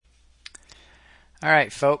All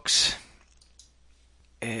right, folks.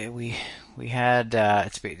 We had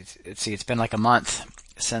it's been like a month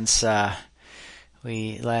since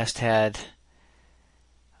we last had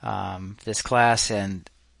this class, and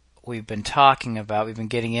we've been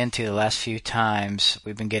getting into the last few times.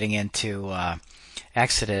 We've been getting into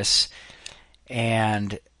Exodus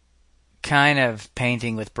and kind of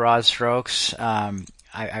painting with broad strokes. I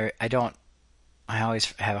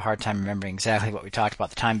always have a hard time remembering exactly what we talked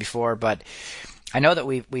about the time before, but I know that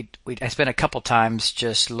I spent a couple times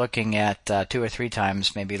just looking at 2 or 3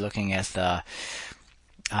 times, maybe looking at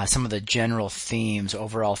some of the general themes,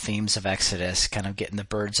 overall themes of Exodus, kind of getting the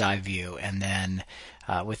bird's eye view, and then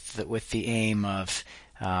with the aim of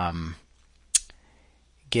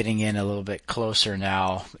getting in a little bit closer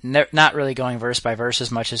now. Not really going verse by verse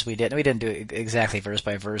as much as we did. We didn't do exactly verse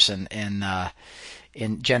by verse in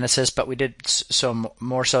Genesis, but we did so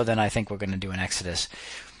more so than I think we're going to do in Exodus.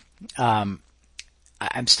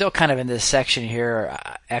 I'm still kind of in this section here,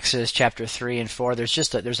 Exodus chapter 3 and 4.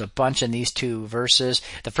 There's a bunch in these 2 verses.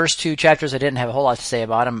 The first 2 chapters I didn't have a whole lot to say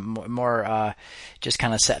about them, more just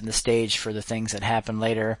kind of setting the stage for the things that happen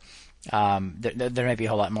later. There may be a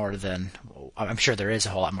whole lot more I'm sure there is a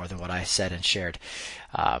whole lot more than what I said and shared,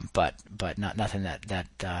 but nothing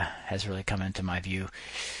that has really come into my view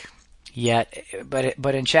yet.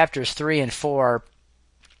 But in chapters 3 and 4,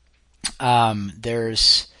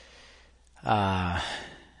 there's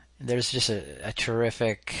just a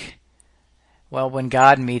terrific. Well, when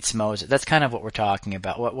God meets Moses, that's kind of what we're talking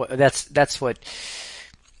about. That's what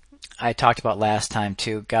I talked about last time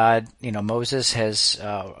too. God, Moses has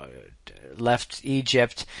left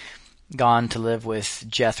Egypt, gone to live with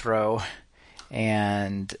Jethro,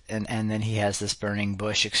 and then he has this burning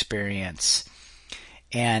bush experience.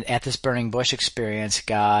 And at this burning bush experience,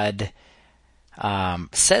 God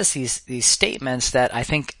says these statements that I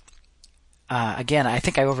think. Again, I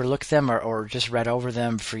think I overlooked them or just read over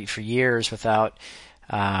them for years without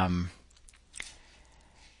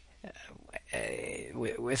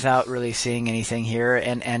really seeing anything here.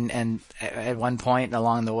 And at one point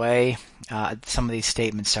along the way, some of these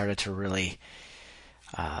statements started to really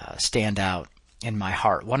stand out in my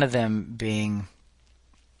heart. One of them being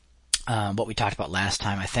what we talked about last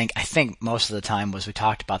time. I think most of the time we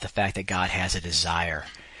talked about the fact that God has a desire,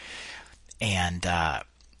 and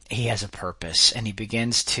he has a purpose, and he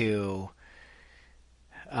begins to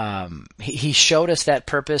he showed us that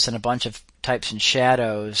purpose in a bunch of types and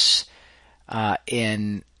shadows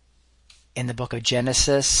in the book of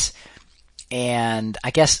Genesis. And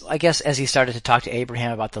I guess as he started to talk to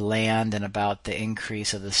Abraham about the land and about the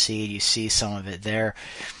increase of the seed, you see some of it there.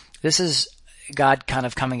 This is God kind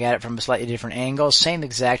of coming at it from a slightly different angle. Same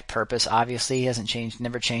exact purpose. Obviously, he hasn't changed,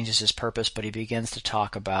 never changes his purpose, but he begins to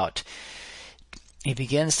talk about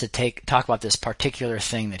this particular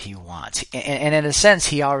thing that he wants. And in a sense,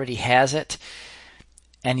 he already has it,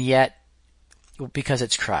 and yet, because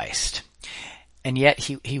it's Christ, and yet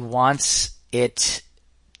he wants it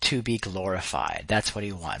to be glorified. That's what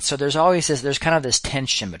he wants. So there's kind of this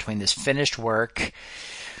tension between this finished work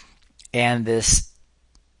and this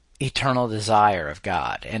eternal desire of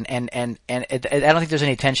God. And I don't think there's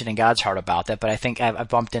any tension in God's heart about that, but I think I've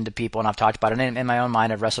bumped into people and I've talked about it, and in my own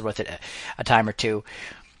mind I've wrestled with it a time or two.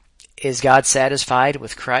 Is God satisfied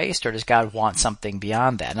with Christ, or does God want something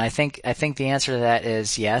beyond that? And I think the answer to that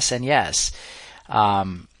is yes and yes.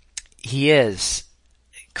 He is.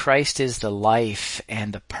 Christ is the life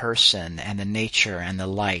and the person and the nature and the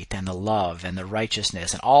light and the love and the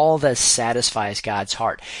righteousness and all that satisfies God's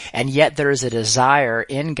heart. And yet there is a desire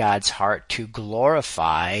in God's heart to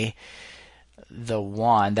glorify the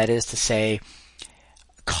one, that is to say,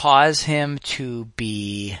 cause him to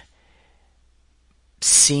be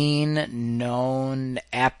seen, known,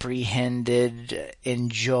 apprehended,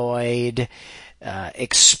 enjoyed,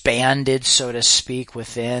 expanded, so to speak,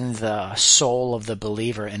 within the soul of the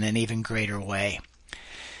believer in an even greater way.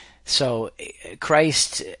 So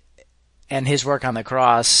Christ and his work on the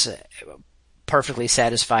cross perfectly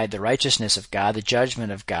satisfied the righteousness of God, the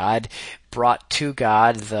judgment of God, brought to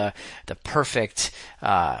God the perfect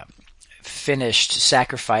finished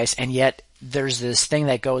sacrifice, and yet there's this thing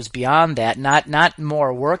that goes beyond that, not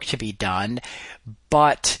more work to be done,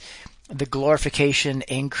 but the glorification,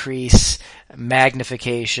 increase,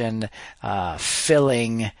 magnification,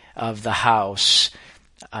 filling of the house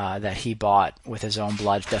that he bought with his own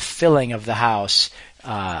blood, the filling of the house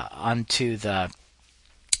unto the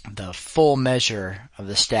full measure of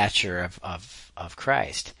the stature of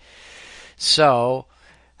Christ. So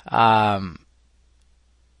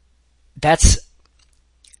that's,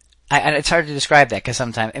 and it's hard to describe that, because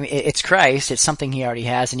sometimes, it's Christ, it's something he already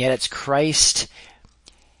has, and yet it's Christ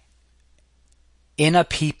in a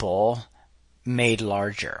people made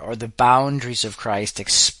larger, or the boundaries of Christ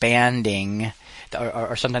expanding,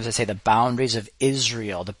 or sometimes I say the boundaries of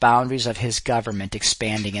Israel, the boundaries of his government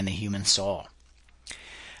expanding in the human soul.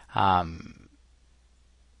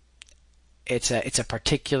 It's a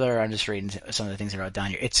particular, I'm just reading some of the things I wrote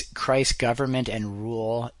down here. It's Christ's government and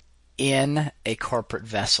rule in a corporate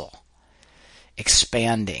vessel,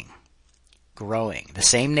 expanding, growing. The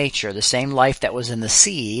same nature, the same life that was in the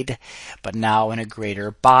seed, but now in a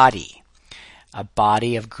greater body. A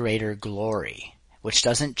body of greater glory, which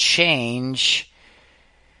doesn't change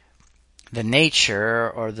the nature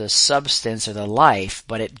or the substance or the life,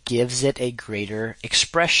 but it gives it a greater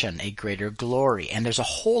expression, a greater glory. And there's a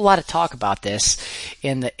whole lot of talk about this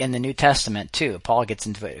in the New Testament too. Paul gets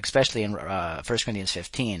into it, especially in 1 Corinthians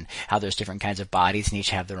 15, how there's different kinds of bodies and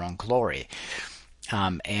each have their own glory.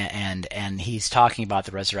 And he's talking about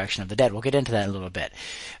the resurrection of the dead. We'll get into that in a little bit.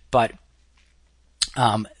 But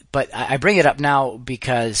I bring it up now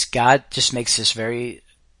because God just makes this very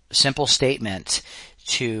simple statement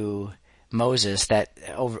to Moses that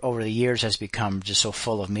over the years has become just so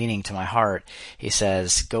full of meaning to my heart. He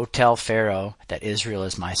says, "Go tell Pharaoh that Israel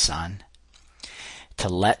is my son, to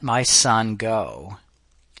let my son go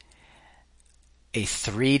a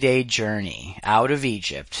 3-day journey out of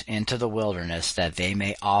Egypt into the wilderness, that they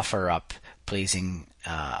may offer up pleasing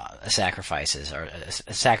sacrifices, or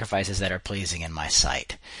sacrifices that are pleasing in my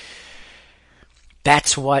sight."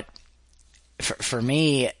 That's what, for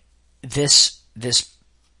me, this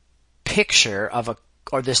picture of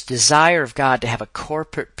this desire of God to have a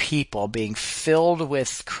corporate people being filled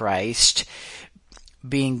with Christ,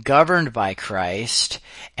 being governed by Christ,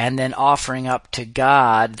 and then offering up to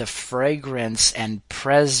God the fragrance and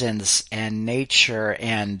presence and nature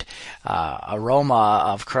and aroma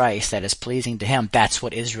of Christ that is pleasing to him. That's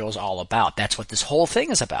what Israel's all about. That's what this whole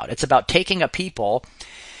thing is about. It's about taking a people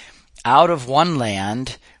out of one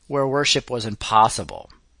land where worship was impossible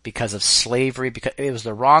because of slavery, because it was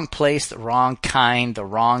the wrong place, the wrong kind, the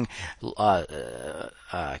wrong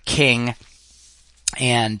king,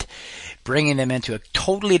 and bringing them into a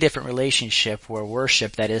totally different relationship where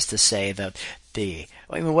worship, that is to say,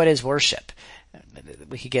 what is worship?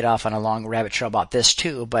 We could get off on a long rabbit trail about this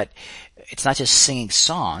too, but it's not just singing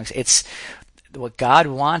songs. It's what God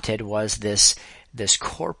wanted was this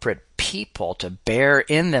corporate people to bear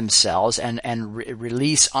in themselves and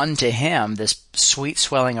release unto him this sweet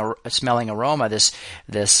smelling aroma, this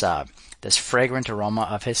fragrant aroma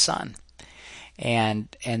of his son. And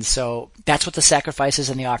so that's what the sacrifices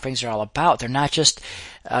and the offerings are all about. They're not just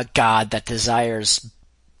a God that desires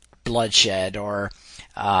bloodshed or,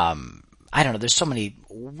 I don't know, there's so many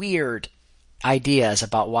weird ideas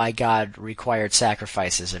about why God required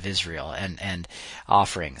sacrifices of Israel and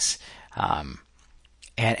offerings.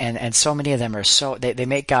 And so many of them are they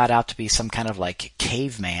make God out to be some kind of like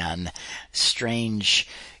caveman, strange,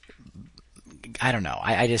 I don't know.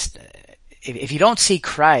 I just, if you don't see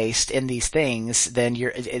Christ in these things, then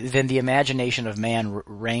the imagination of man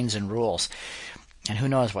reigns and rules. And who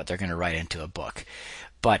knows what they're going to write into a book.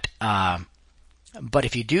 But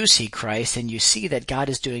if you do see Christ, then you see that God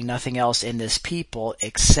is doing nothing else in this people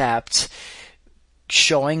except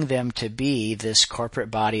showing them to be this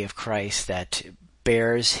corporate body of Christ that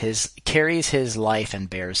carries his life and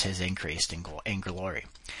bears his increase in glory.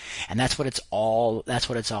 And that's what it's all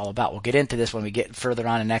about. We'll get into this when we get further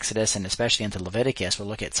on in Exodus and especially into Leviticus. We'll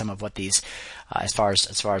look at some of what these, as far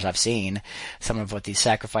as I've seen, some of what these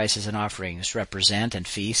sacrifices and offerings represent, and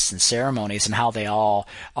feasts and ceremonies, and how they all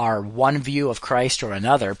are one view of Christ or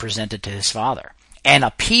another presented to his Father, and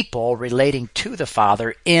a people relating to the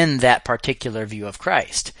Father in that particular view of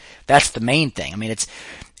Christ. That's the main thing. I mean,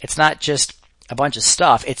 it's not just a bunch of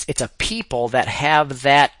stuff. It's a people that have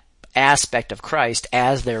that aspect of Christ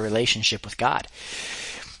as their relationship with God.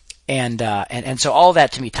 And so all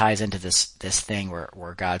that to me ties into this thing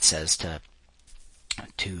where God says to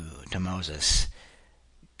Moses,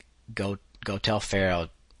 go tell Pharaoh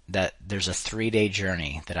that there's a 3-day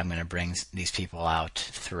journey that I'm going to bring these people out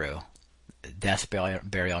through. Death,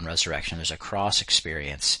 burial, and resurrection. There's a cross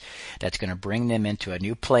experience that's going to bring them into a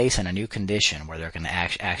new place and a new condition where they're going to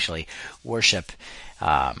actually worship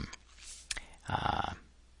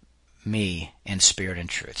me in spirit and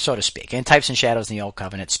truth, so to speak. And types and shadows in the old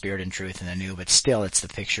covenant, spirit and truth in the new, but still it's the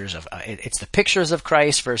pictures of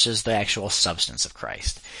Christ versus the actual substance of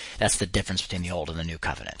Christ. That's the difference between the old and the new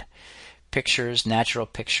covenant. Pictures, natural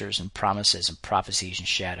pictures and promises and prophecies and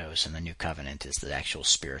shadows, and the new covenant is the actual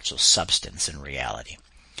spiritual substance and reality.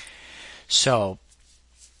 So,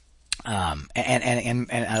 and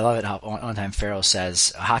I love it how one time Pharaoh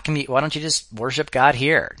says, why don't you just worship God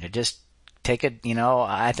here? You just take it, he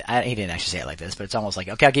didn't actually say it like this, but it's almost like,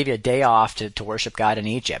 okay, I'll give you a day off to worship God in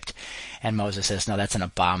Egypt. And Moses says, no, that's an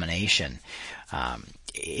abomination.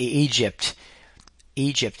 Egypt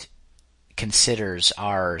considers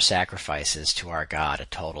our sacrifices to our God a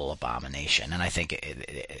total abomination. And I think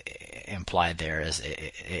it implied there is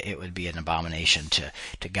it would be an abomination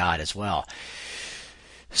to God as well.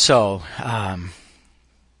 So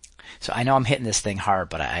I know I'm hitting this thing hard,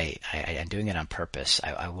 but I'm doing it on purpose.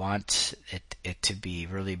 I want it to be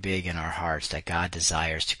really big in our hearts that God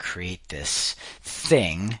desires to create this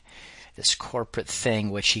thing, this corporate thing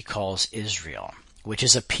which he calls Israel, which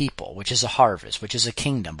is a people, which is a harvest, which is a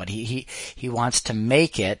kingdom. But he wants to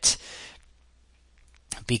make it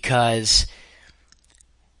because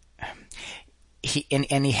he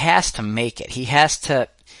has to make it. He has to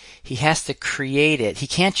create it. He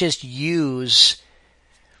can't just use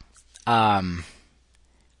let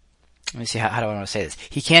me see, how do I want to say this?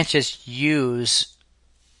 He can't just use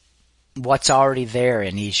what's already there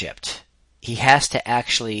in Egypt. He has to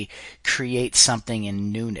actually create something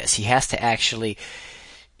in newness. He has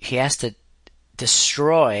to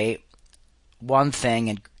destroy one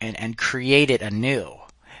thing and create it anew.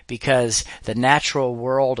 Because the natural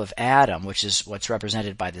world of Adam, which is what's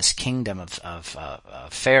represented by this kingdom of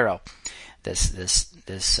Pharaoh,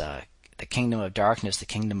 the kingdom of darkness, the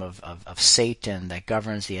kingdom of Satan that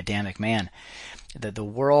governs the Adamic man, the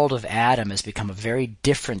world of Adam has become a very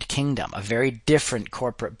different kingdom, a very different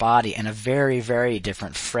corporate body, and a very, very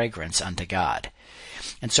different fragrance unto God.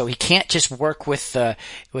 And so he can't just work with the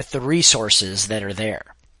resources that are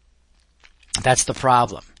there. That's the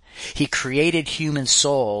problem. He created human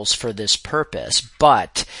souls for this purpose,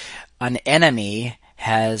 but an enemy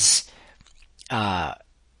has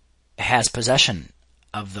possession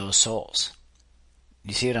of those souls.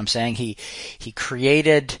 You see what I'm saying? He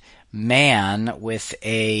created man with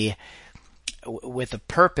a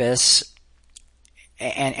purpose,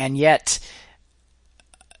 and yet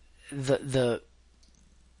the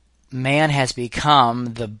man has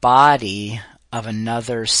become the body of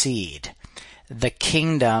another seed, the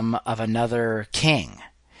kingdom of another king,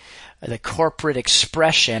 the corporate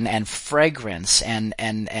expression and fragrance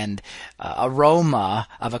and aroma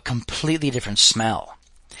of a completely different smell.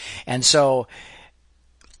 And so,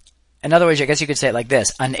 in other words, I guess you could say it like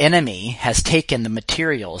this: an enemy has taken the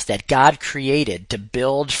materials that God created to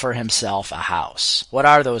build for himself a house. What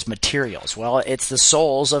are those materials? Well, it's the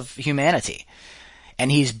souls of humanity.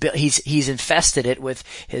 And he's infested it with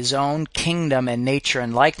his own kingdom and nature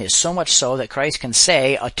and likeness, so much so that Christ can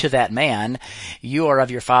say to that man, you are of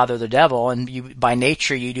your father the devil, and you, by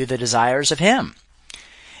nature you do the desires of him.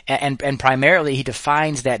 And primarily he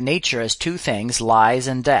defines that nature as two things, lies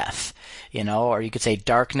and death, or you could say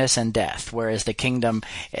darkness and death, whereas the kingdom,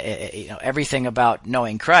 everything about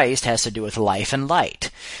knowing Christ has to do with life and light.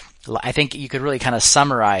 I think you could really kind of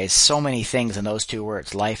summarize so many things in those two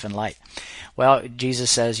words, life and light. Well,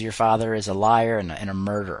 Jesus says your father is a liar and a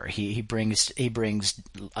murderer. He brings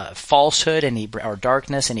falsehood or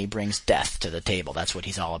darkness, and he brings death to the table. That's what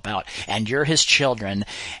he's all about. And you're his children,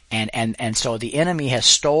 and so the enemy has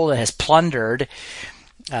stolen, has plundered,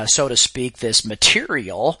 so to speak, this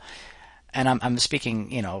material. And I'm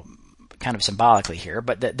speaking, kind of symbolically here,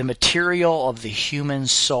 but the material of the human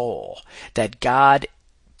soul that God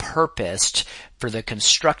purposed for the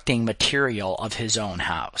constructing material of his own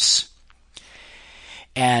house.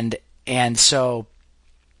 And so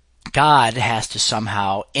God has to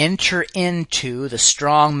somehow enter into the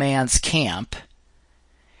strong man's camp,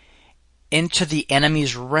 into the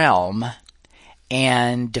enemy's realm,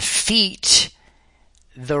 and defeat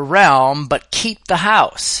the realm but keep the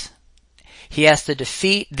house. He has to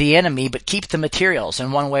defeat the enemy but keep the materials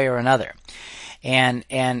in one way or another. And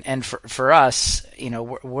for us,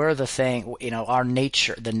 we're the thing, our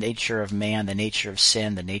nature, the nature of man, the nature of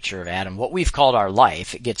sin, the nature of Adam, what we've called our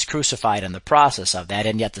life, it gets crucified in the process of that,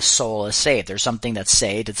 and yet the soul is saved. There's something that's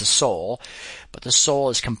saved, it's a soul, but the soul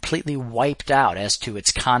is completely wiped out as to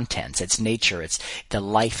its contents, its nature, it's the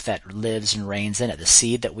life that lives and reigns in it, the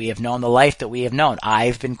seed that we have known, the life that we have known.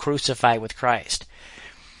 I've been crucified with Christ.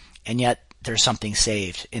 And yet there's something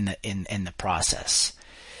saved in the process.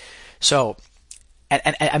 So,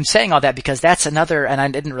 and I'm saying all that because that's another, and I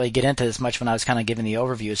didn't really get into this much when I was kind of giving the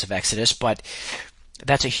overviews of Exodus, but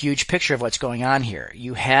that's a huge picture of what's going on here.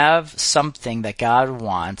 You have something that God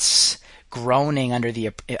wants groaning under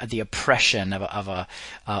the oppression of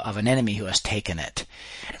an enemy who has taken it,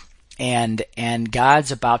 and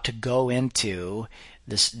God's about to go into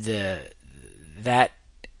this.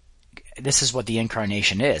 This is what the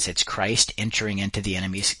incarnation is. It's Christ entering into the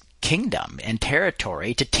enemy's kingdom and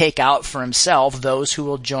territory to take out for himself those who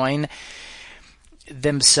will join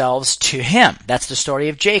themselves to him. That's the story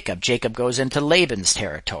of Jacob. Jacob goes into Laban's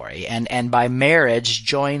territory and by marriage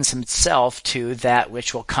joins himself to that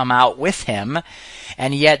which will come out with him.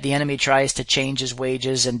 And yet the enemy tries to change his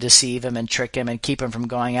wages and deceive him and trick him and keep him from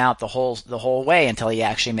going out the whole way until he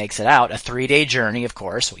actually makes it out. A 3-day journey, of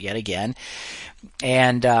course, yet again.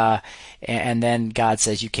 And then God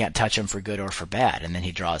says you can't touch him for good or for bad. And then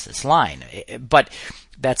he draws this line. But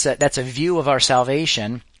that's a view of our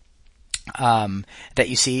salvation that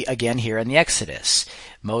you see again here in the Exodus.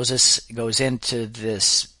 Moses goes into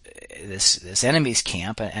this enemy's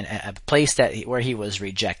camp, and a place where he was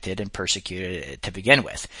rejected and persecuted to begin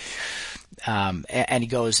with. And he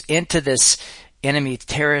goes into this enemy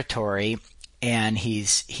territory, and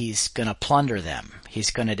he's going to plunder them.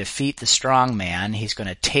 He's going to defeat the strong man. He's going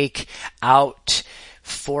to take out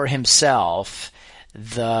for himself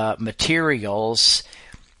the materials,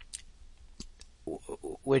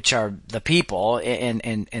 which are the people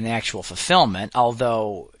in actual fulfillment,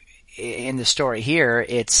 although in the story here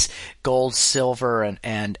it's gold, silver,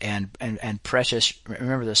 and precious.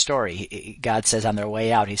 Remember the story. God says on their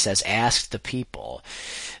way out, he says, ask the people,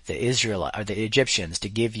 the Egyptians, to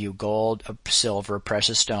give you gold, silver,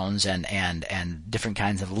 precious stones, and different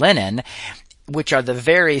kinds of linen, which are the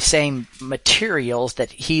very same materials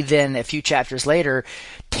that he then, a few chapters later,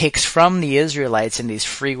 takes from the Israelites in these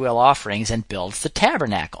free will offerings and builds the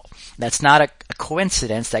tabernacle. That's not a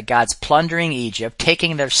coincidence that God's plundering Egypt,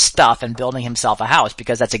 taking their stuff and building himself a house,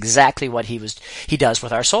 because that's exactly what he does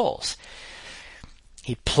with our souls.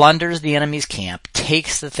 He plunders the enemy's camp,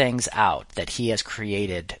 takes the things out that he has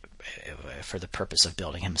created for the purpose of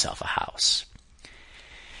building himself a house.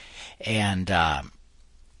 And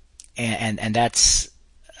that's,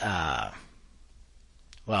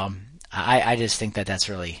 well, I just think that's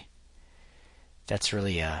really,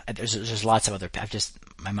 there's lots of other,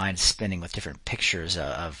 my mind's spinning with different pictures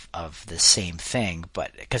of the same thing,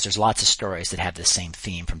 but, because there's lots of stories that have the same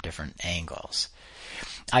theme from different angles.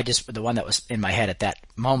 The one that was in my head at that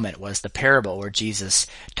moment was the parable where Jesus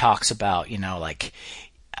talks about, like,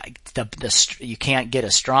 you can't get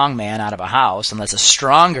a strong man out of a house unless a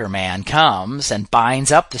stronger man comes and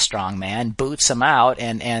binds up the strong man, boots him out,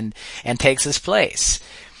 and takes his place.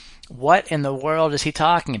 What in the world is he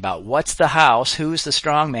talking about? What's the house? Who's the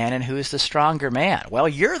strong man and who's the stronger man? Well,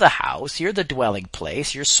 you're the house. You're the dwelling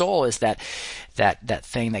place. Your soul is that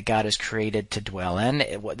thing that God has created to dwell in.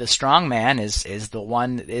 The strong man is the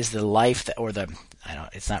life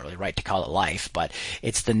it's not really right to call it life, but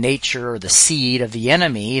it's the nature or the seed of the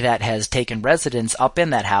enemy that has taken residence up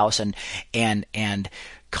in that house and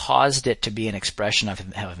caused it to be an expression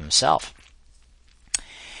of himself.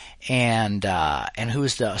 And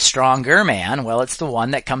who's the stronger man? Well, it's the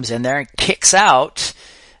one that comes in there and kicks out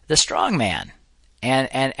the strong man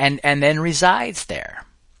and then resides there.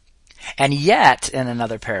 And yet, in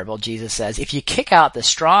another parable, Jesus says, if you kick out the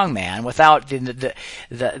strong man without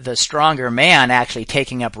the stronger man actually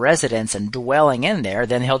taking up residence and dwelling in there,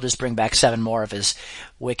 then he'll just bring back 7 more of his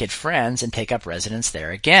wicked friends and take up residence there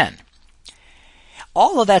again.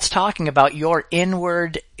 All of that's talking about your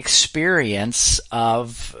inward experience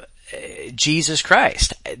of Jesus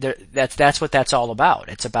Christ. That's what that's all about.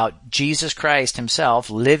 It's about Jesus Christ himself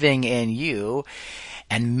living in you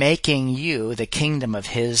and making you the kingdom of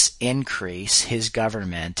his increase, his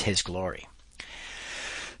government, his glory.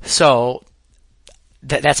 So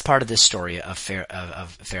that's part of this story of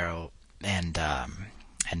Pharaoh and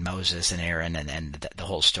Moses and Aaron and the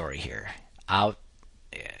whole story here. God,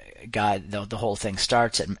 the whole thing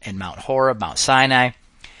starts in Mount Horeb, Mount Sinai,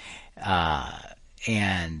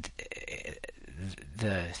 and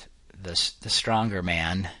the stronger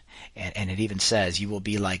man, and it even says, "You will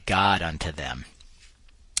be like God unto them."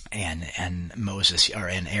 And Moses,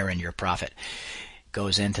 and Aaron, your prophet,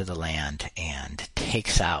 goes into the land and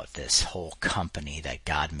takes out this whole company that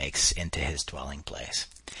God makes into his dwelling place.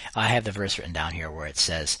 I have the verse written down here where it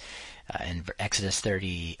says, in Exodus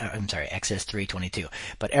 3:22.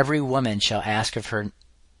 But every woman shall ask of her,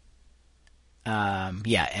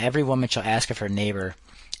 every woman shall ask of her neighbor,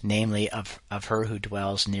 namely of her who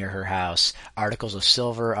dwells near her house, articles of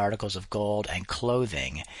silver, articles of gold, and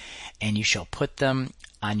clothing, and you shall put them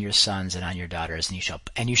on your sons and on your daughters,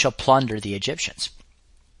 and you shall plunder the Egyptians.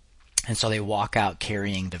 And so they walk out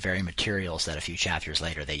carrying the very materials that a few chapters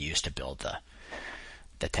later they used to build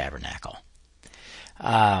the tabernacle.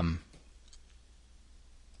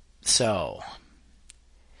 So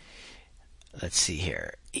let's see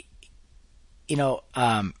here.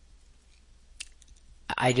 I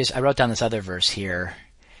wrote down this other verse here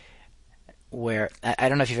where I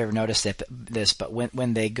don't know if you've ever noticed this, but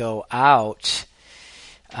when they go out,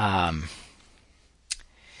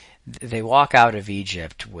 they walk out of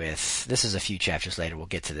Egypt with, this is a few chapters later, we'll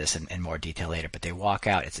get to this in more detail later, but they walk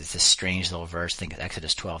out, it's this strange little verse, I think it's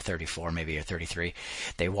Exodus 12:34 maybe, or 33.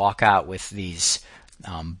 They walk out with these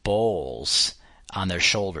bowls on their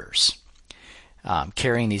shoulders,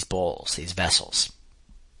 carrying these bowls, these vessels.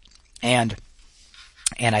 And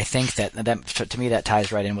I think that to me that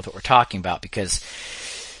ties right in with what we're talking about, because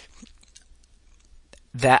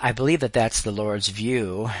that I believe that that's the Lord's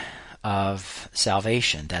view of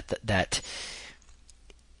salvation, that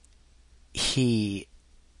he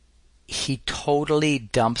totally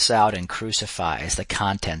dumps out and crucifies the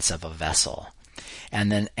contents of a vessel,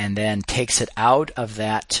 and then takes it out of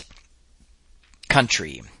that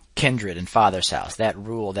country, kindred, and father's house, that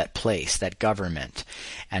rule, that place, that government,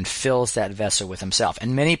 and fills that vessel with himself.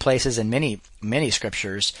 In many places, in many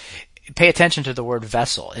scriptures, pay attention to the word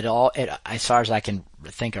vessel. It as far as I can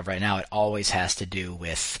think of right now, it always has to do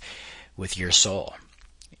with your soul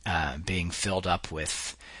being filled up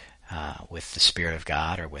with the Spirit of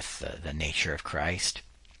God, or with the nature of Christ.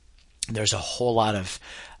 There's a whole lot of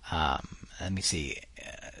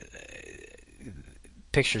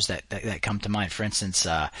pictures that come to mind. For instance,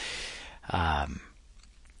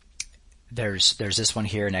 there's this one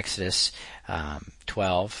here in Exodus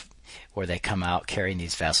 12, where they come out carrying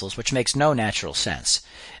these vessels, which makes no natural sense,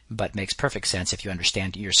 but makes perfect sense if you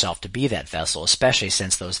understand yourself to be that vessel, especially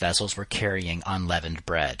since those vessels were carrying unleavened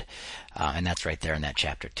bread. And that's right there in that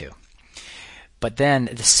chapter too. But then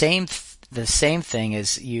the same thing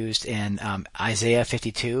is used in Isaiah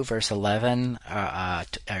 52 verse 11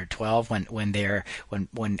 or 12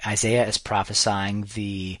 when Isaiah is prophesying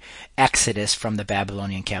the exodus from the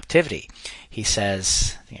Babylonian captivity. He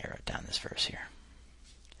says, I think I wrote down this verse here.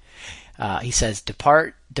 He says,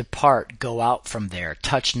 "Depart, depart, go out from there,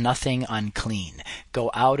 touch nothing unclean.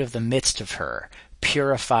 Go out of the midst of her,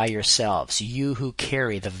 purify yourselves, you who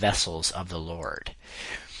carry the vessels of the Lord."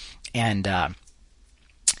 And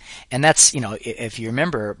that's, if you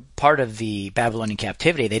remember, part of the Babylonian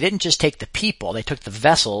captivity, they didn't just take the people, they took the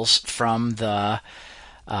vessels from the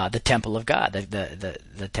temple of God,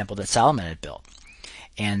 the temple that Solomon had built.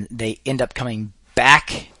 And they end up coming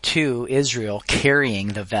back to Israel carrying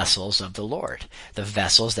the vessels of the Lord, the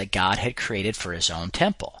vessels that God had created for his own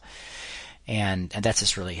temple. And that's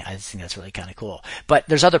just really, I think that's really kind of cool. But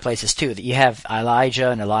there's other places too, that you have Elijah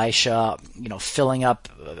and Elisha, filling up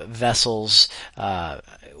vessels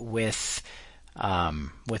with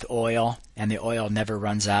oil, and the oil never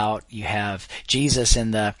runs out. You have Jesus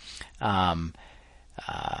in the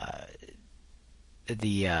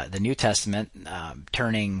New Testament,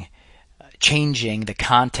 changing the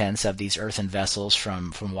contents of these earthen vessels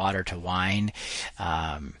from water to wine.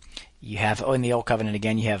 You have, in the Old Covenant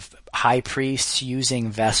again, you have high priests using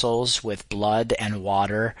vessels with blood and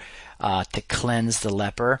water to cleanse the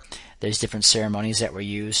leper. There's different ceremonies that were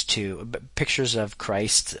used pictures of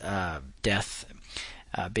Christ's death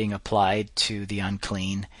being applied to the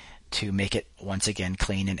unclean to make it once again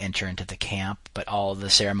clean and enter into the camp, but all the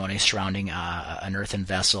ceremonies surrounding an earthen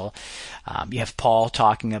vessel. You have Paul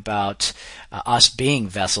talking about us being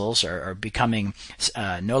vessels, or becoming,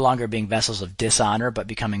 no longer being vessels of dishonor, but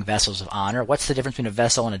becoming vessels of honor. What's the difference between a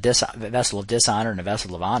vessel and a vessel of dishonor and a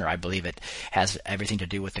vessel of honor? I believe it has everything to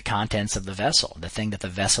do with the contents of the vessel, the thing that the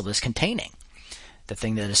vessel is containing, the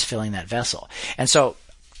thing that is filling that vessel. And so,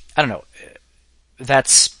 I don't know,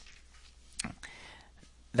 that's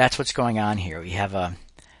what's going on here. We have a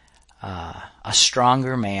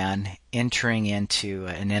stronger man entering into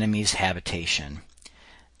an enemy's habitation,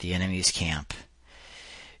 the enemy's camp,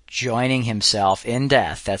 joining himself in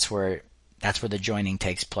death. That's where the joining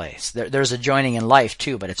takes place. There's a joining in life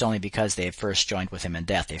too, but it's only because they first joined with him in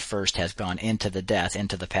death. They first has gone into the death,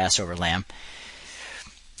 into the Passover lamb.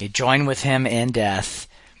 They join with him in death,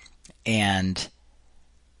 and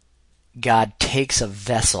God takes a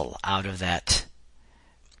vessel out of that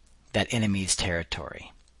enemy's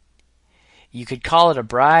territory. You could call it a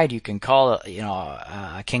bride, you can call it,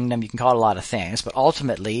 a kingdom, you can call it a lot of things, but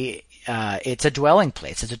ultimately, it's a dwelling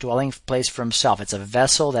place. It's a dwelling place for himself. It's a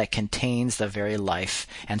vessel that contains the very life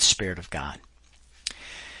and Spirit of God.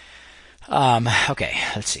 Okay,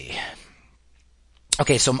 let's see.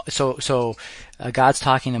 Okay, so God's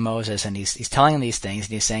talking to Moses, and he's telling him these things,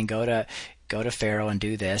 and he's saying, go to Pharaoh and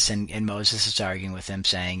do this, and Moses is arguing with him,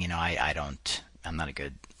 saying, I'm not a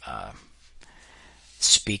good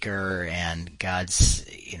speaker, and God's,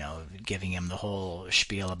 giving him the whole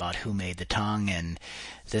spiel about who made the tongue and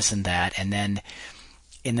this and that. And then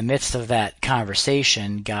in the midst of that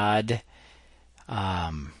conversation, God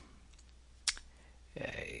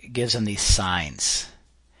gives him these signs.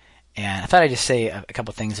 And I thought I'd just say a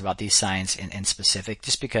couple things about these signs in specific,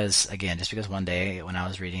 just because one day when I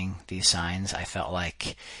was reading these signs, I felt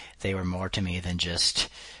like they were more to me than just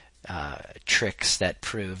tricks that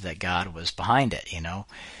prove that God was behind it,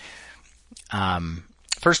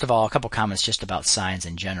 First of all, a couple comments just about signs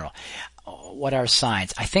in general. What are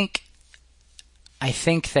signs? I think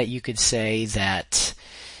that you could say that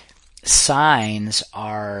signs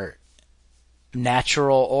are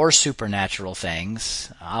natural or supernatural things.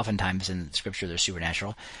 Oftentimes in Scripture they're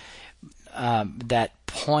supernatural, that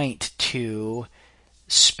point to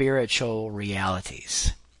spiritual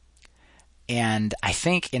realities. And I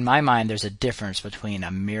think in my mind there's a difference between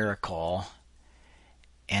a miracle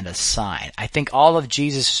and a sign. I think all of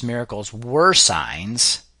Jesus' miracles were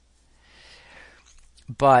signs,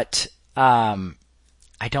 but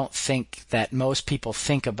I don't think that most people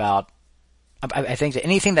think about. I think that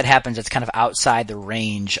anything that happens that's kind of outside the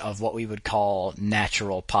range of what we would call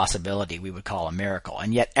natural possibility, we would call a miracle.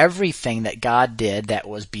 And yet everything that God did that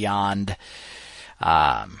was beyond,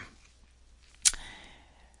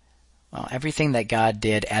 everything that God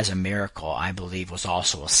did as a miracle, I believe, was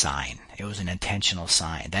also a sign. It was an intentional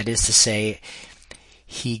sign. That is to say,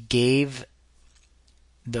 He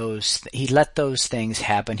let those things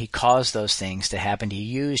happen. He caused those things to happen. He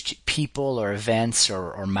used people or events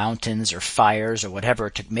or mountains or fires or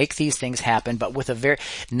whatever to make these things happen, but with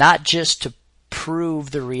not just to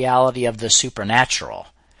prove the reality of the supernatural,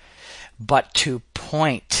 but to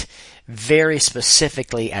point very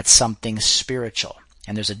specifically at something spiritual.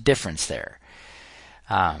 And there's a difference there.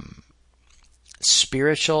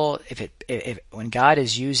 Spiritual, when God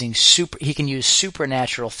is using He can use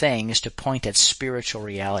supernatural things to point at spiritual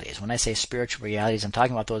realities. When I say spiritual realities, I'm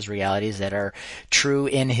talking about those realities that are true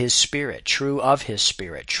in His Spirit, true of His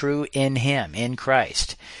Spirit, true in Him, in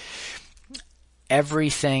Christ. Every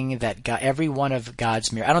one of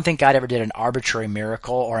God's miracles. I don't think God ever did an arbitrary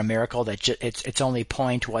miracle or a miracle that its only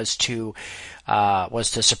point was to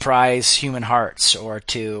surprise human hearts or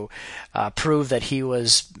to prove that He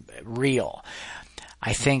was real.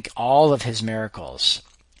 I think all of His miracles,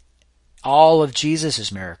 all of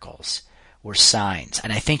Jesus' miracles, were signs.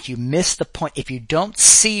 And I think you miss the point. If you don't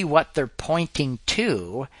see what they're pointing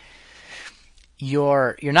to,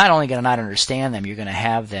 you're not only going to not understand them, you're going to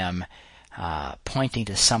have them pointing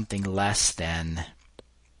to something less than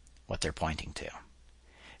what they're pointing to.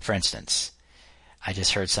 For instance, I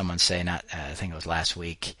just heard someone say, I think it was last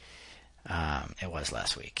week,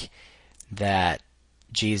 that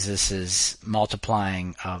Jesus'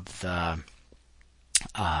 multiplying of the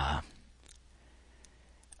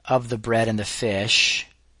bread and the fish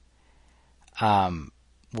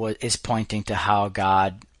is pointing to how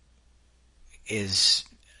God is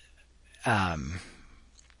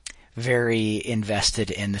very invested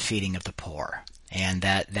in the feeding of the poor, and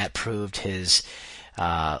that proved his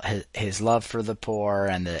love for the poor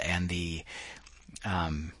and the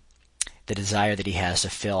desire that He has to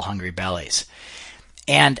fill hungry bellies.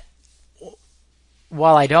 And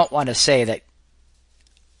while I don't want to say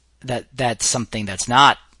that's something that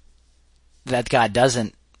God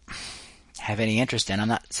doesn't have any interest in, I'm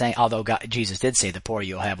not saying, although Jesus did say, "The poor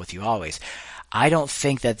you'll have with you always," I don't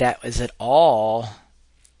think that is at all.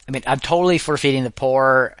 I mean, I'm totally for feeding the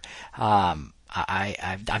poor.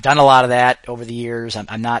 I've done a lot of that over the years.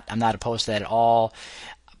 I'm not opposed to that at all.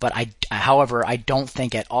 But however, I don't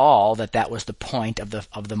think at all that was the point of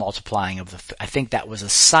the multiplying of the. I think that was a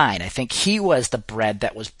sign. I think He was the bread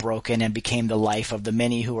that was broken and became the life of the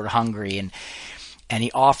many who were hungry, and He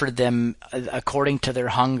offered them according to their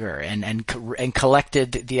hunger, and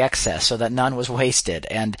collected the excess so that none was wasted.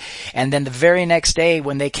 And then the very next day,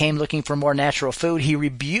 when they came looking for more natural food, He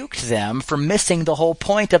rebuked them for missing the whole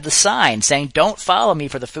point of the sign, saying, "Don't follow me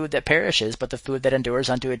for the food that perishes, but the food that endures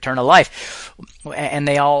unto eternal life." And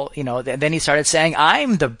they all, then He started saying,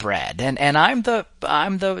 "I'm the bread, and I'm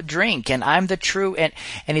the drink, and I'm the true," and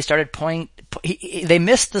He started pointing. They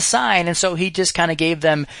missed the sign, and so He just kind of gave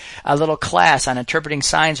them a little class on interpreting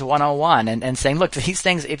signs 101 and saying, "Look, these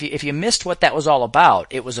things, if you missed what that was all about,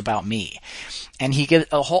 it was about me." And He gives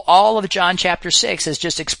all of John chapter 6 is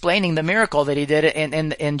just explaining the miracle that He did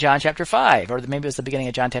in John chapter 5, or maybe it was the beginning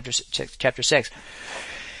of John chapter 6.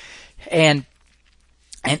 And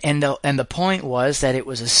the point was that it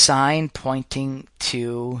was a sign pointing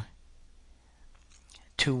to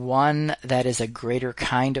one that is a greater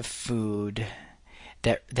kind of food,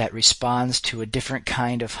 that responds to a different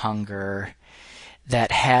kind of hunger,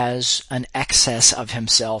 that has an excess of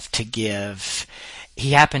Himself to give.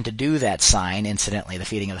 He happened to do that sign, incidentally, the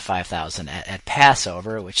feeding of the 5,000 at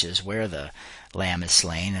Passover, which is where the lamb is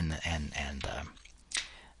slain and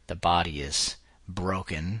the body is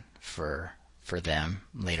broken for them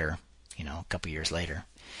later, a couple years later.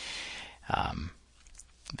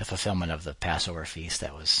 The fulfillment of the Passover feast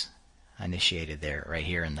that was initiated there, right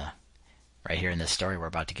here in this story we're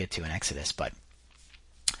about to get to in Exodus. But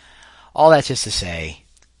all that's just to say,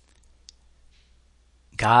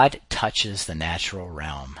 God touches the natural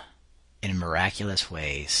realm in miraculous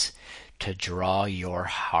ways to draw your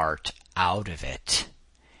heart out of it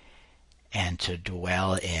and to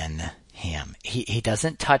dwell in Him. He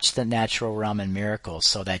doesn't touch the natural realm in miracles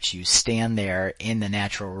so that you stand there in the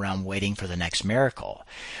natural realm waiting for the next miracle,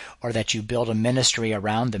 or that you build a ministry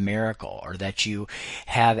around the miracle, or that you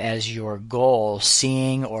have as your goal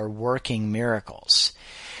seeing or working miracles.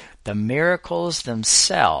 The miracles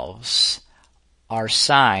themselves are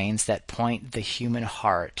signs that point the human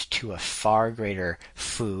heart to a far greater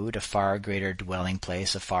food, a far greater dwelling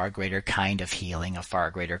place, a far greater kind of healing, a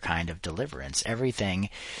far greater kind of deliverance. Everything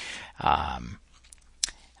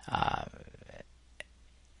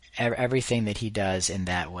that He does in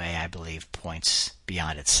that way, I believe, points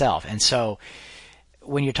beyond itself. And so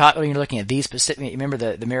when you're looking at these specific, remember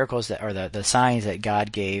the miracles that are the signs that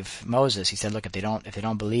God gave Moses. He said, look, if they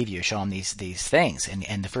don't believe you, show them these things.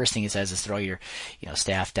 And the first thing He says is throw your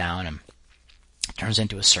staff down, and it turns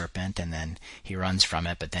into a serpent, and then he runs from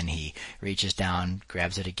it, but then he reaches down,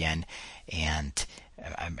 grabs it again, and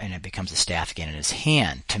it becomes a staff again in his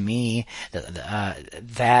hand. To me,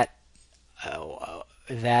 that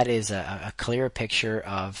is a clear picture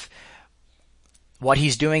of what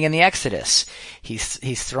He's doing in the Exodus.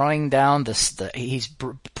 He's throwing down he's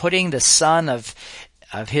putting the son of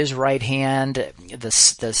His right hand, the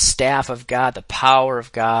staff of God, the power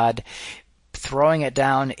of God, throwing it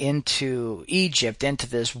down into Egypt, into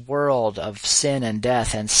this world of sin and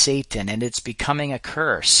death and Satan, and it's becoming a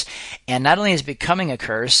curse. And not only is it becoming a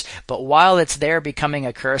curse, but while it's there becoming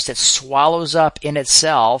a curse, it swallows up in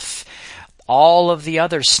itself all of the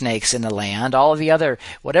other snakes in the land, all of the other,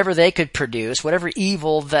 whatever they could produce, whatever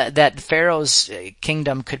evil that Pharaoh's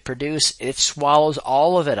kingdom could produce, it swallows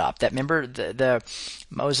all of it up. That, remember, the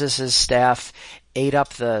Moses' staff ate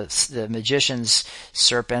up the magician's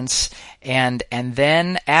serpents, and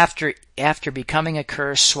then after becoming a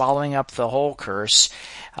curse, swallowing up the whole curse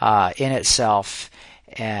in itself,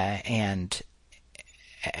 and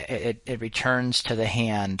it returns to the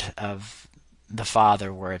hand of the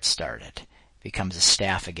Father where it started. Becomes a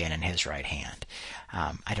staff again in His right hand.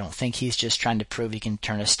 I don't think He's just trying to prove He can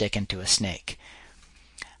turn a stick into a snake.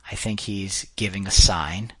 I think He's giving a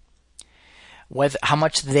sign. How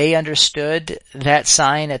much they understood that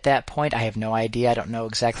sign at that point, I have no idea. I don't know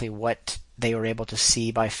exactly what they were able to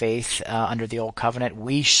see by faith under the Old Covenant.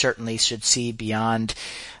 We certainly should see beyond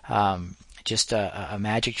just a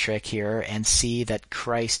magic trick here and see that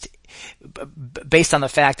Christ, based on the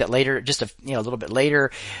fact that later, just a little bit later,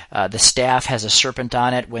 the staff has a serpent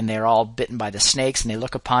on it when they're all bitten by the snakes, and they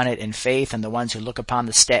look upon it in faith, and the ones who look upon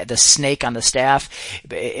the snake on the staff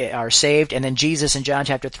are saved. And then Jesus in John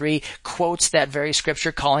chapter 3 quotes that very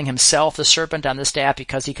scripture, calling Himself the serpent on the staff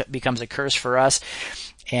because He becomes a curse for us.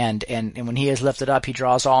 And when He is lifted up, He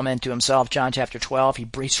draws all men to Himself. John chapter 12, He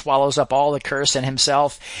swallows up all the curse in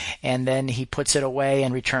Himself, and then He puts it away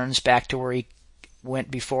and returns back to where He went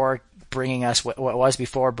before, bringing us what was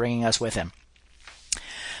before, bringing us with Him.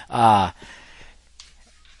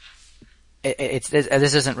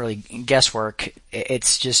 This isn't really guesswork.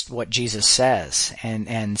 It's just what Jesus says,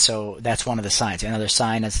 and so that's one of the signs. Another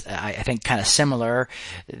sign is, I think, kind of similar.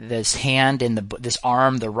 This hand this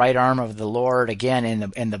arm, the right arm of the Lord, again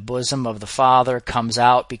in the bosom of the Father, comes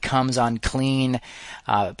out, becomes unclean,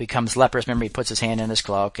 becomes leprous. Remember, He puts His hand in His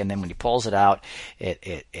cloak, and then when He pulls it out,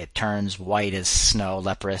 it turns white as snow,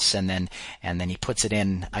 leprous, and then He puts it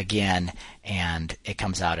in again, and it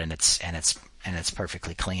comes out, and it's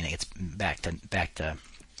perfectly clean. It's back to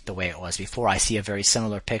the way it was before. I see a very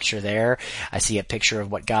similar picture there. I see a picture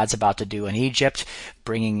of what God's about to do in Egypt,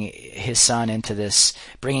 bringing His son into this,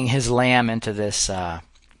 bringing His lamb into this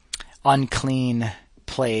unclean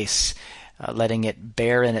place, letting it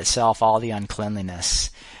bear in itself all the uncleanliness,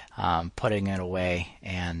 putting it away,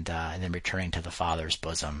 and then returning to the Father's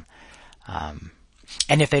bosom.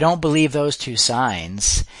 And if they don't believe those two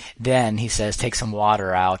signs, then He says, take some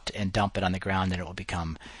water out and dump it on the ground, and it will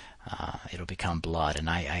become blood. And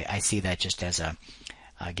I see that just as a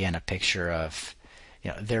picture of,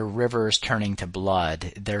 their rivers turning to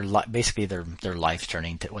blood. Basically their life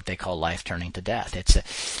turning to what they call life turning to death.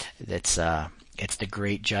 It's the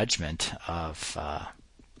great judgment of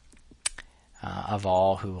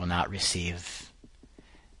all who will not receive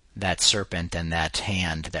that serpent and that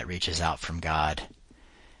hand that reaches out from God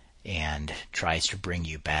and tries to bring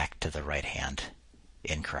you back to the right hand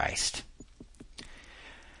in Christ.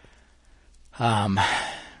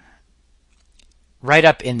 Right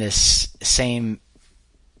up in this same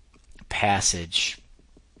passage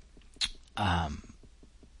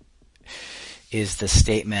is the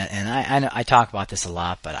statement, and I talk about this a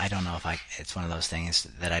lot, but I don't know if it's one of those things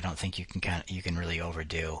that I don't think you can really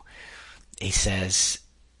overdo. He says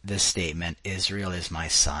this statement: Israel is my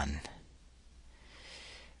son,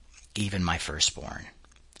 even my firstborn.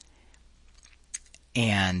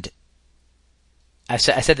 And I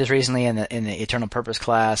said this recently in the Eternal Purpose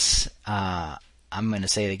class. I'm going to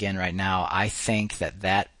say it again right now. I think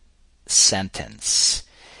that sentence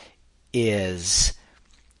is,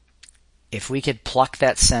 if we could pluck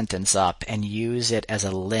that sentence up and use it as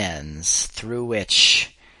a lens through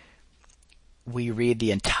which we read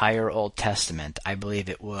the entire Old Testament, I believe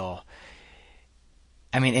it will,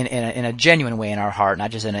 in a genuine way in our heart,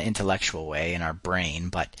 not just in an intellectual way in our brain,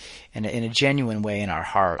 but in a genuine way in our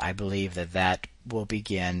heart, I believe that will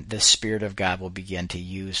begin, the Spirit of God will begin to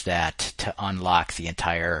use that to unlock the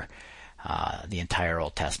entire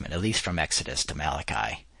Old Testament, at least from Exodus to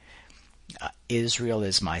Malachi. Israel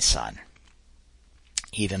is my son,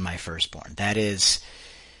 even my firstborn. That's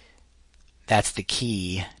the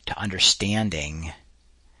key to understanding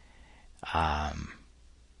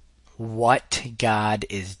what God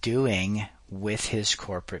is doing with his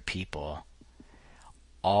corporate people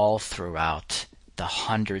all throughout the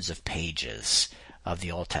hundreds of pages of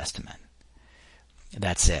the Old Testament.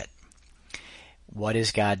 That's it. What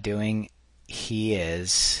is God doing? He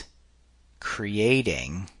is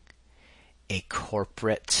creating a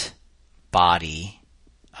corporate body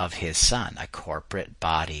of his son, a corporate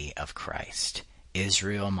body of Christ.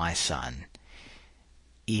 Israel, my son,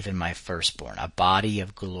 even my firstborn, a body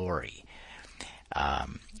of glory.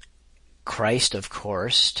 Christ, of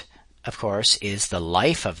course, is the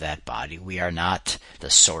life of that body. We are not the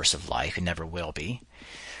source of life, and never will be.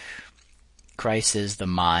 Christ is the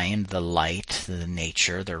mind, the light, the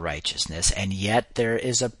nature, the righteousness, and yet there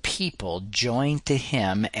is a people joined to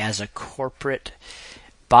him as a corporate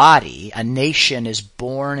body. A nation is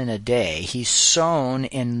born in a day. He's sown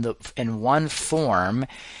in one form.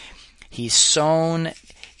 He's sown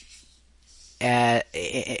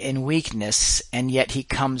in weakness, and yet he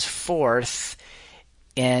comes forth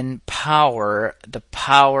in power, the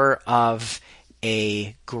power of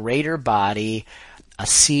a greater body. A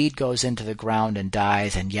seed goes into the ground and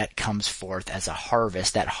dies, and yet comes forth as a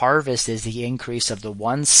harvest. That harvest is the increase of the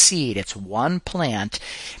one seed. It's one plant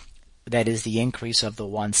that is the increase of the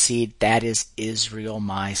one seed. That is Israel,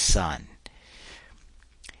 my son.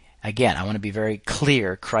 Again, I want to be very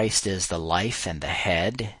clear. Christ is the life and the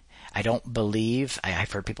head. I don't believe,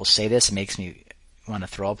 I've heard people say this, it makes me want to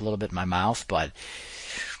throw up a little bit in my mouth, but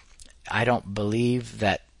I don't believe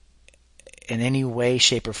that in any way,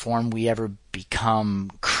 shape, or form we ever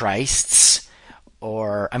become Christs,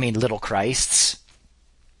 little Christs.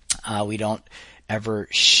 We don't ever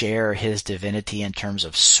share his divinity in terms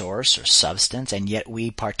of source or substance, and yet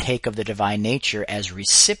we partake of the divine nature as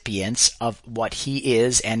recipients of what he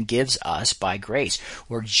is and gives us by grace.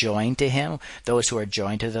 We're joined to him. Those who are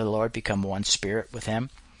joined to the Lord become one spirit with him.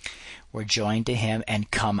 We're joined to him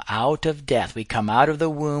and come out of death. We come out of the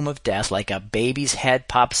womb of death, like a baby's head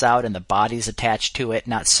pops out and the body's attached to it,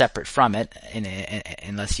 not separate from it,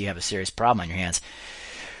 unless you have a serious problem on your hands.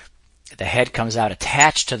 The head comes out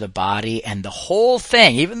attached to the body, and the whole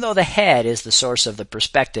thing, even though the head is the source of the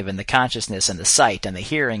perspective and the consciousness and the sight and the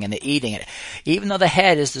hearing and the eating, even though the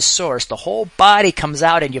head is the source, the whole body comes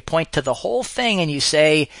out, and you point to the whole thing and you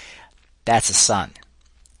say, that's a son.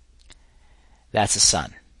 That's a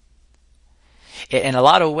son. In a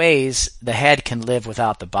lot of ways, the head can live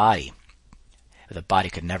without the body. The body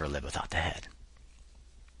could never live without the head.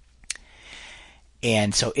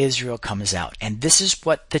 And so Israel comes out. And this is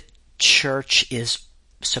what the church is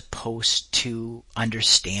supposed to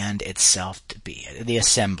understand itself to be. The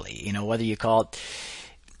assembly. Whether you call it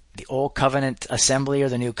the Old Covenant assembly or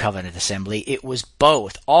the New Covenant assembly, it was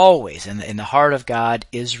both, always, in the heart of God,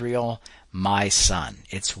 Israel, my son.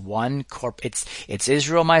 It's one it's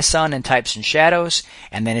Israel, my son, in types and shadows,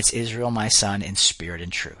 and then it's Israel, my son, in spirit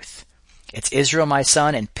and truth. It's Israel, my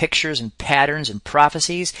son, in pictures and patterns and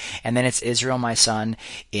prophecies, and then it's Israel, my son,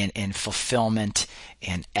 in fulfillment,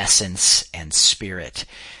 in essence and spirit.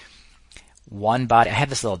 One body. I have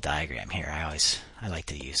this little diagram here. I like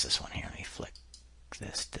to use this one here. Let me flick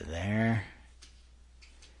this to there.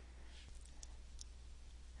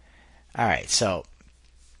 All right, so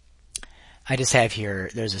I just have here,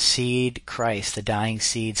 there's a seed, Christ, the dying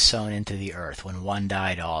seed sown into the earth. When one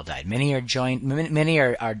died, all died. Many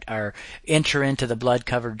are enter into the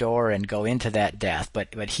blood-covered door and go into that death,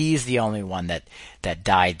 but he's the only one that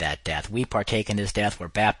died that death. We partake in his death, we're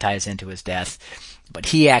baptized into his death, but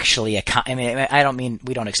he actually, I don't mean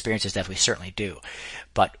we don't experience his death, we certainly do,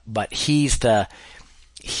 but he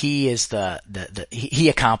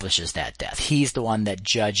accomplishes that death. He's the one that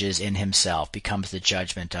judges in himself, becomes the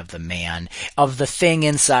judgment of the man, of the thing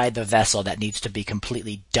inside the vessel that needs to be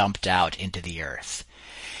completely dumped out into the earth.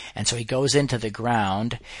 And so he goes into the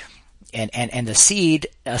ground, and a seed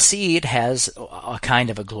has a kind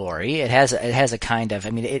of a glory. It has a kind of,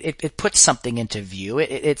 it puts something into view.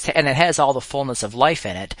 It has all the fullness of life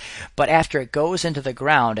in it. But after it goes into the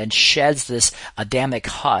ground and sheds this Adamic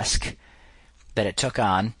husk that it took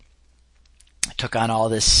on all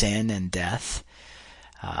this sin and death.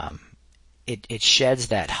 It sheds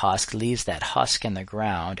that husk, leaves that husk in the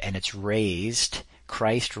ground, and it's raised,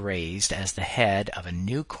 Christ raised as the head of a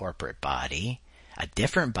new corporate body, a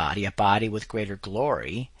different body, a body with greater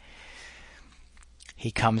glory.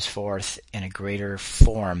 He comes forth in a greater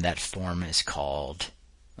form. That form is called,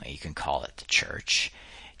 you can call it the church.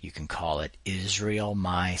 You can call it Israel,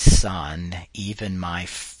 my son, even my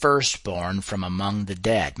firstborn from among the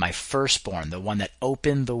dead. My firstborn, the one that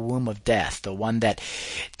opened the womb of death, the one that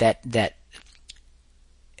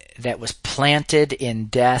was planted in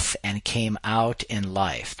death and came out in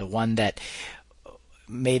life, the one that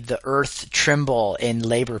made the earth tremble in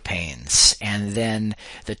labor pains, and then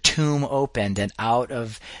the tomb opened, and out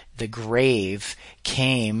of the grave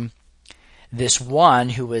came this one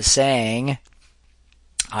who was saying,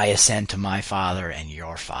 I ascend to my Father and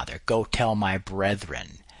your Father. Go tell my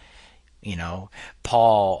brethren.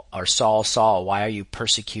 Paul or Saul, why are you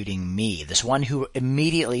persecuting me? This one who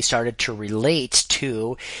immediately started to relate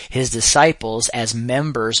to his disciples as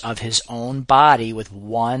members of his own body with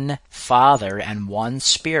one Father and one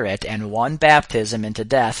Spirit and one baptism into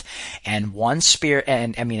death and one Spirit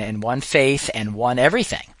and one faith and one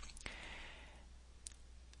everything.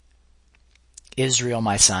 Israel,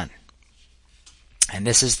 my son. And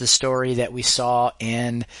this is the story that we saw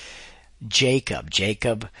in Jacob.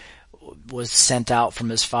 Jacob was sent out from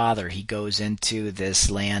his father. He goes into this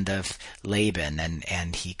land of Laban,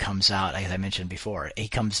 and he comes out, as I mentioned before. He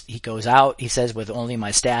goes out, he says, with only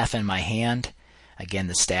my staff in my hand. Again,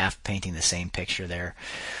 the staff painting the same picture there.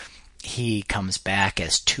 He comes back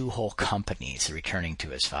as two whole companies returning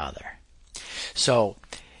to his father. So,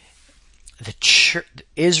 the church,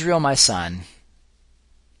 Israel, my son,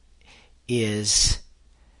 is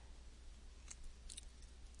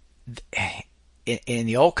in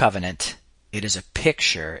the Old Covenant, it is a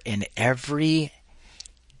picture in every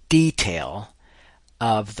detail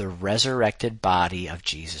of the resurrected body of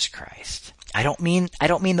Jesus Christ. I don't mean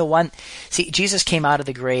the one. See, Jesus came out of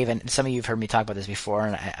the grave, and some of you have heard me talk about this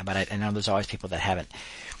before, but I know there's always people that haven't.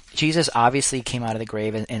 Jesus obviously came out of the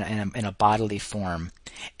grave in a bodily form,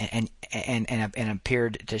 and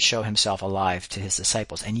appeared to show himself alive to his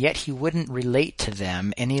disciples, and yet he wouldn't relate to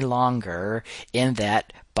them any longer in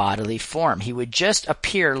that bodily form. He would just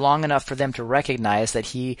appear long enough for them to recognize that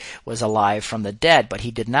he was alive from the dead, but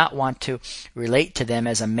he did not want to relate to them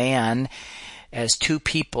as a man, as two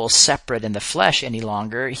people separate in the flesh any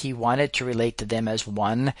longer. He wanted to relate to them as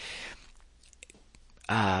one,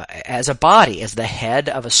 as a body, as the head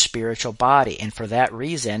of a spiritual body. And for that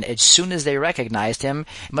reason, as soon as they recognized him,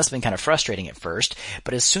 it must have been kind of frustrating at first,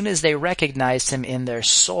 but as soon as they recognized him in their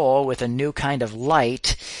soul with a new kind of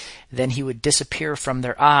light, then he would disappear from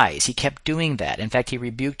their eyes. He kept doing that. In fact, he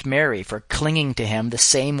rebuked Mary for clinging to him the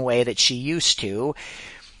same way that she used to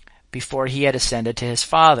before he had ascended to his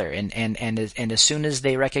Father. And as soon as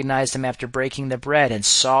they recognized him after breaking the bread and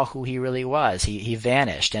saw who he really was, he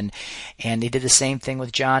vanished. And he did the same thing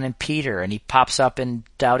with John and Peter, and he pops up in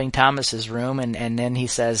Doubting Thomas's room, and then he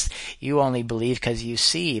says, you only believe because you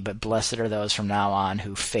see, but blessed are those from now on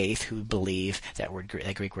who believe. That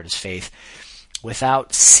Greek word is faith,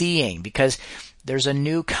 without seeing, because there's a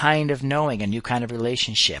new kind of knowing, a new kind of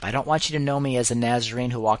relationship. I don't want you to know me as a Nazarene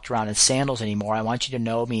who walked around in sandals anymore. I want you to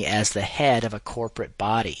know me as the head of a corporate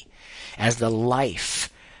body, as the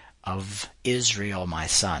life of Israel, my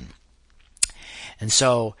son. And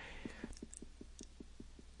so,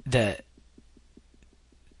 the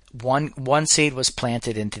one seed was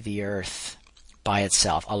planted into the earth by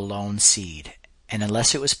itself, a lone seed. And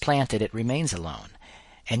unless it was planted, it remains alone.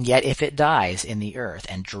 And yet if it dies in the earth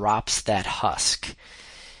and drops that husk,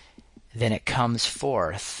 then it comes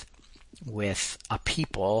forth with a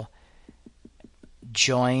people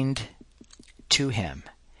joined to him.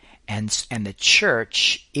 And the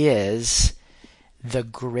church is the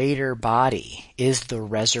greater body is the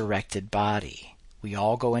resurrected body. We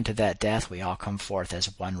all go into that death. We all come forth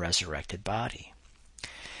as one resurrected body.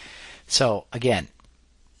 So again,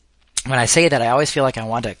 when I say that, I always feel like I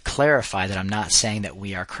want to clarify that I'm not saying that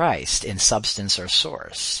we are Christ in substance or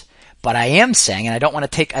source. But I am saying, and I don't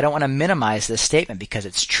want to minimize this statement because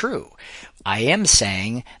it's true. I am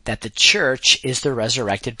saying that the church is the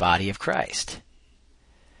resurrected body of Christ.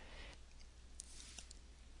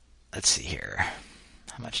 Let's see here.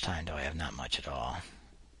 How much time do I have? Not much at all.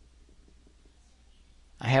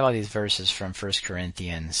 I have all these verses from 1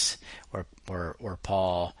 Corinthians where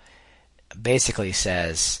Paul basically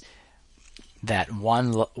says that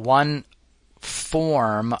one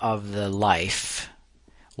form of the life,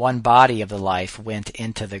 one body of the life went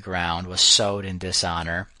into the ground, was sowed in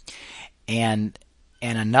dishonor, and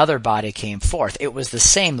another body came forth. It was the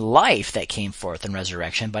same life that came forth in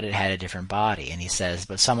resurrection, but it had a different body. And he says,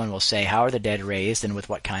 but someone will say, how are the dead raised, and with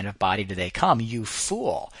what kind of body do they come? You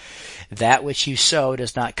fool! That which you sow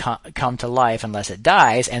does not come to life unless it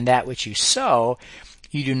dies, and that which you sow,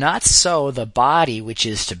 you do not sow the body which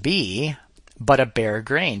is to be, but a bare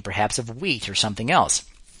grain, perhaps of wheat or something else.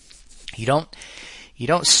 You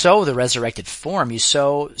don't sow the resurrected form. You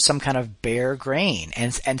sow some kind of bare grain,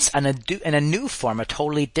 and a new form, a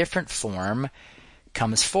totally different form,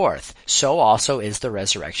 comes forth. So also is the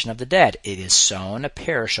resurrection of the dead. It is sown a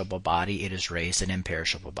perishable body. It is raised an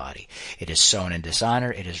imperishable body. It is sown in dishonor.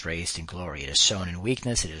 It is raised in glory. It is sown in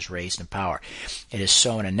weakness. It is raised in power. It is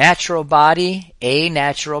sown a natural body,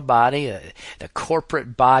 the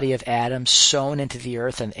corporate body of Adam, sown into the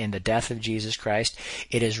earth in the death of Jesus Christ.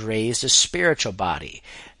 It is raised a spiritual body,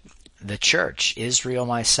 the church, Israel,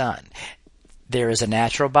 my son. There is a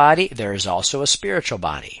natural body. There is also a spiritual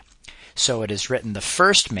body. So it is written, the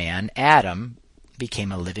first man, Adam,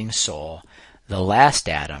 became a living soul. The last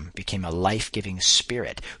Adam became a life-giving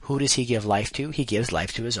spirit. Who does he give life to? He gives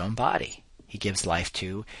life to his own body. He gives life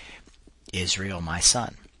to Israel, my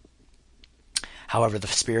son. However, the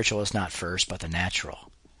spiritual is not first, but the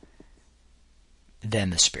natural. Then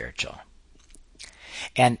the spiritual.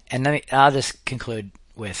 And I'll just conclude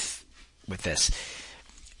with this.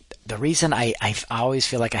 The reason I always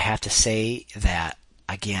feel like I have to say that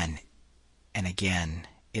again and again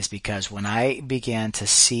is because when I began to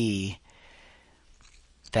see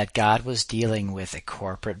that God was dealing with a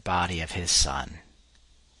corporate body of his son,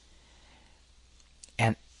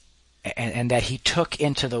 and that he took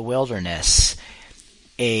into the wilderness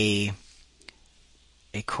a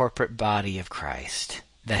corporate body of Christ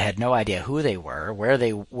that had no idea who they were,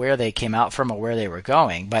 where they came out from, or where they were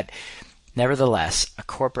going, but nevertheless a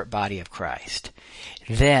corporate body of Christ.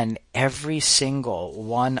 Then every single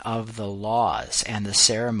one of the laws and the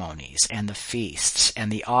ceremonies and the feasts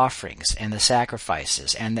and the offerings and the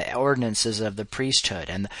sacrifices and the ordinances of the priesthood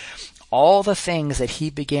and all the things that he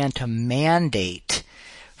began to mandate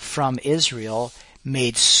from Israel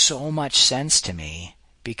made so much sense to me,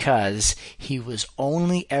 because he was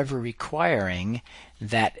only ever requiring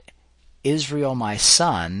that Israel, my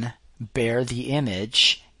son, bear the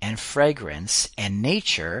image and fragrance and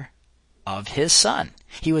nature of his son.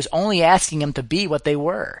 He was only asking them to be what they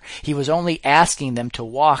were. He was only asking them to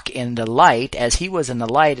walk in the light as he was in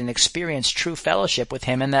the light and experience true fellowship with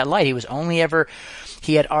him in that light.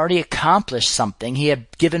 He had already accomplished something. He had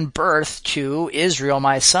given birth to Israel,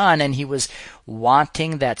 my son, and he was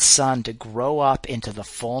wanting that son to grow up into the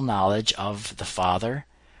full knowledge of the Father,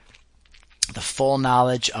 the full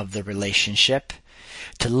knowledge of the relationship,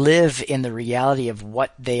 to live in the reality of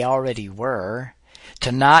what they already were,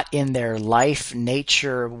 to not in their life,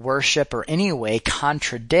 nature, worship, or any way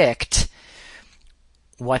contradict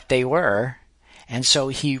what they were. And so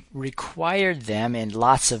he required them in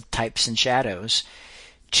lots of types and shadows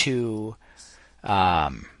he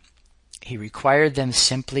required them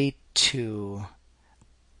simply to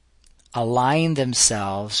align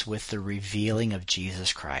themselves with the revealing of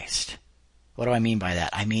Jesus Christ. What do I mean by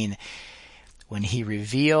that? I mean, when he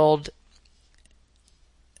revealed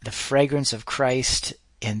the fragrance of Christ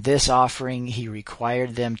in this offering, he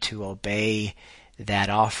required them to obey that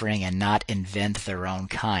offering and not invent their own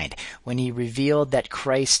kind. When he revealed that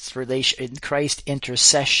Christ's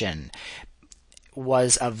intercession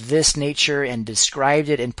was of this nature and described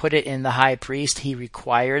it and put it in the high priest, he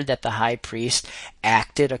required that the high priest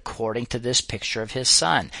acted according to this picture of his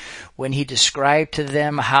son. When he described to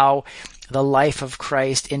them how the life of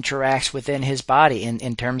Christ interacts within his body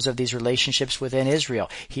in terms of these relationships within Israel,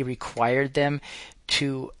 he required them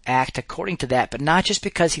to act according to that, but not just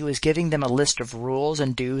because he was giving them a list of rules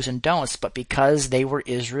and do's and don'ts, but because they were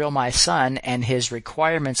Israel, my son, and his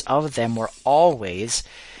requirements of them were always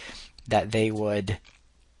that they would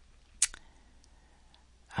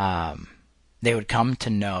come to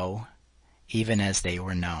know even as they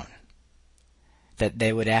were known. That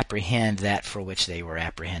they would apprehend that for which they were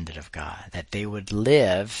apprehended of God. That they would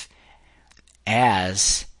live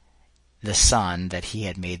as the Son that He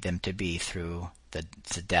had made them to be through the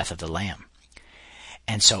death of the Lamb.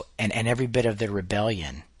 And so, and every bit of their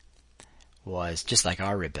rebellion was just like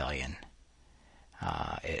our rebellion.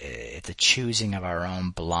 It's a choosing of our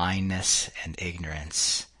own blindness and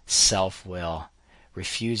ignorance, self-will,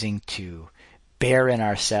 refusing to bear in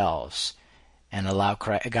ourselves and allow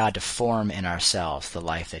God to form in ourselves the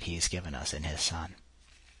life that He's given us in His Son.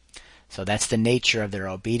 So that's the nature of their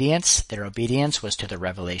obedience. Their obedience was to the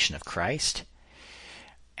revelation of Christ.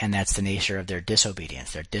 And that's the nature of their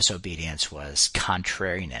disobedience. Their disobedience was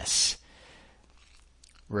contrariness,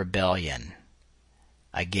 rebellion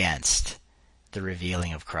against the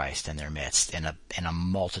revealing of Christ in their midst in a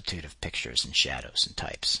multitude of pictures and shadows and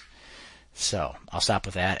types. So I'll stop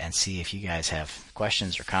with that and see if you guys have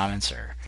questions or comments or